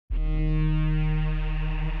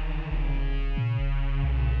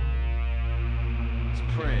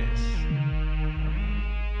Prince.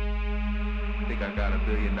 Think I got $1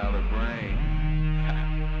 billion brain.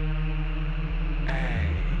 Hey.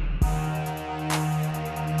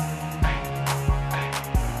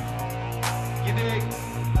 You dig?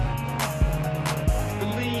 The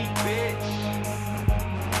league, bitch.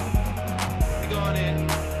 We going in.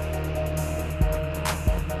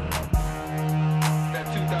 That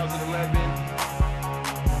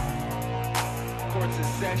 2011 courts in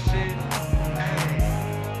session. Hey.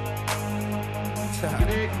 You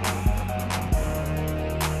dig?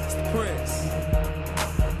 It's the Prince.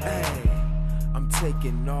 Hey, I'm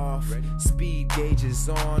taking off. Speed gauge is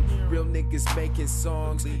on. Real niggas making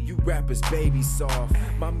songs. You rappers baby soft.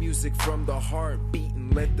 My music from the heart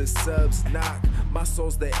beating. Let the subs knock. My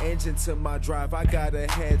soul's the engine to my drive. I got a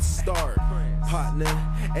head start. Partner,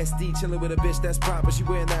 SD chilling with a bitch that's proper. She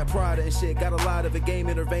wearing that Prada and shit. Got a lot of a game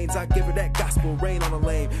in her veins. I give her that gospel rain on a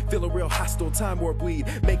lane. Feeling real hostile, time warp weed.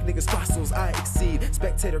 Make niggas fossils, I exceed.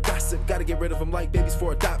 Spectator gossip, gotta get rid of them like babies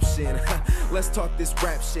for adoption. Let's talk this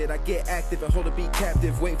rap shit. I get active and hold a beat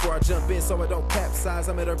captive. Wait for I jump in so I don't capsize.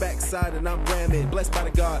 I'm at her backside and I'm ramming. Blessed by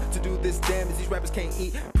the God to do this damage. These rappers can't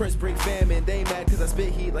eat. Prince bring famine. They mad cause I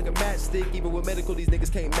spit heat like a matchstick. Even with medical, these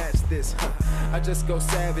niggas can't match this. I just go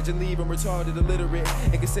savage and leave them retarded, illiterate,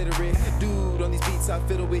 and considerate. Dude, on these beats I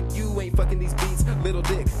fiddle with. You ain't fucking these beats, little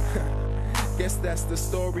dick. Guess that's the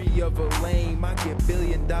story of a lame. I get $1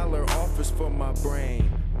 billion offers for my brain.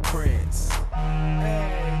 Prince.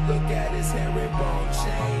 Hey, look at his herringbone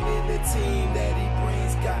chain. And the team that he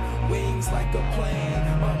brings got wings like a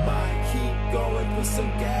plane. My mind keep going, put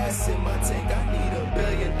some gas in my tank. I need $1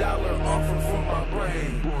 billion offer for my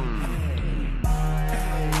brain.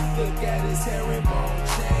 Look at his herringbone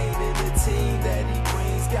chain. And the team that he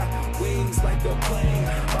brings got wings like a plane.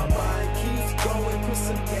 My mind keeps going, put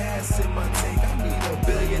some gas in my tank. I need $1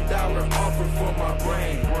 billion offer for my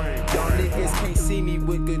brain. Y'all niggas can't see me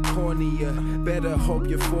with good cornea. Better hope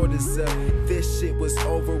your fort is up. This shit was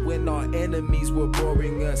over when our enemies were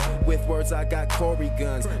boring us. With words I got Corey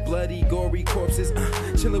guns. Bloody gory corpses.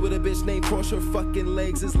 Chilling with a bitch named Porsche. Her fucking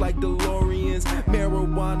legs is like DeLoreans.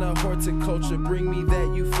 Marijuana, horticulture, bring me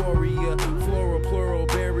that euphoria. Floral, plural,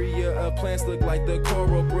 barrier of plants look like the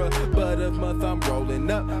coral, bruh. Bud of month I'm rolling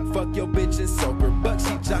up. Fuck your bitch and sober. But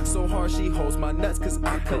she jocks so hard she holds my nuts. Cause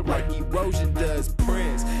I cut like erosion does.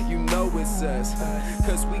 Prince, you know it's us.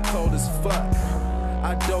 Cause we cold as fuck.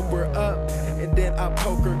 I dope her up, and then I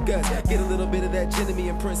poke her guts. Get a little bit of that gin in me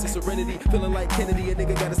and Princess Serenity. Feeling like Kennedy, a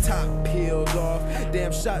nigga got his top peeled off.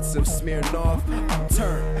 Damn shots of Smirnoff. I'm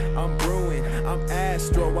turned, I'm brewing, I'm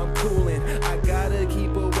Astro, I'm cooling. I gotta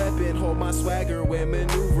keep a weapon, hold my swagger when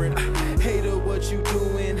maneuvering. Hater, what you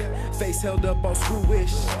doing? Face held up all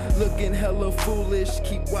screwish, looking hella foolish.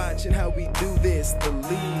 Keep watching how we do this, the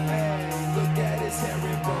lead. Look at his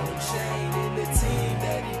herringbone chain, and the team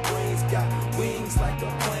that he brings got wings like a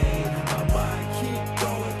plane. My mind keep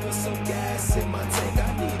going, put some gas in my tank. I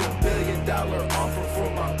need $1 billion offer for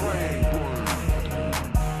my brain.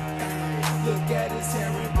 Look at his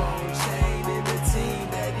herringbone chain, and the team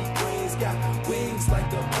that he brings got wings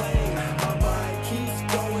like a plane. My mind keeps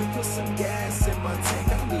going, put some gas in my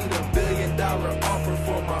tank. I need $1 billion offer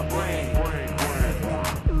for my brain.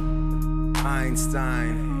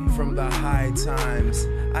 Einstein from the high times.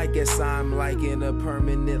 I guess I'm like in a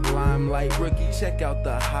permanent limelight. Rookie, check out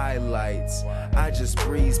the highlights. I just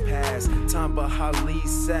breeze past. Tamba Hali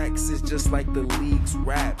sax is just like the league's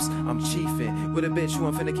raps. I'm chiefin' with a bitch who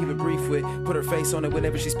I'm finna keep it brief with. Put her face on it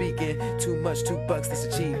whenever she's speaking. Too much, $2, that's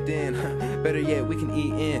a cheap then. Better yet, we can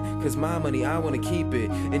eat in. Cause my money, I wanna keep it.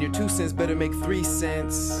 And your 2 cents better make 3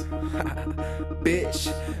 cents. Bitch,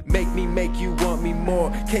 make me make you want me more.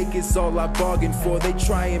 Cake is all I bargained for. They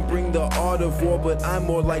try and bring the art of war, but I'm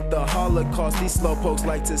more like the Holocaust. These slowpokes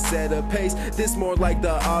like to set a pace. This more like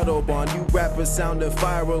the Autobahn. You rappers sounding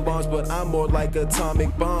fire alarms, but I'm more like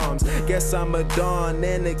atomic bombs. Guess I'm a Don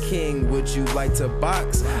and a king. Would you like to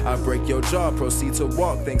box? I break your jaw, proceed to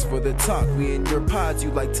walk. Thanks for the talk. We in your pods,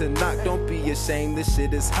 you like to knock. Don't be ashamed, this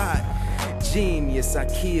shit is hot. Genius, I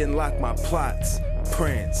key and lock my plots.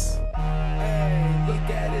 Prince. Hey, look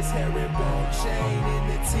at his herringbone chain, and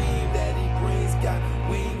the team that he brings got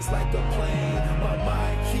wings like a plane. My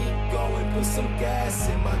mind keep going, put some gas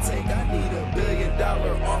in my tank. I need $1 billion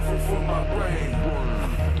offer for my brain.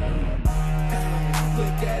 Hey,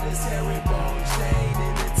 look at his herringbone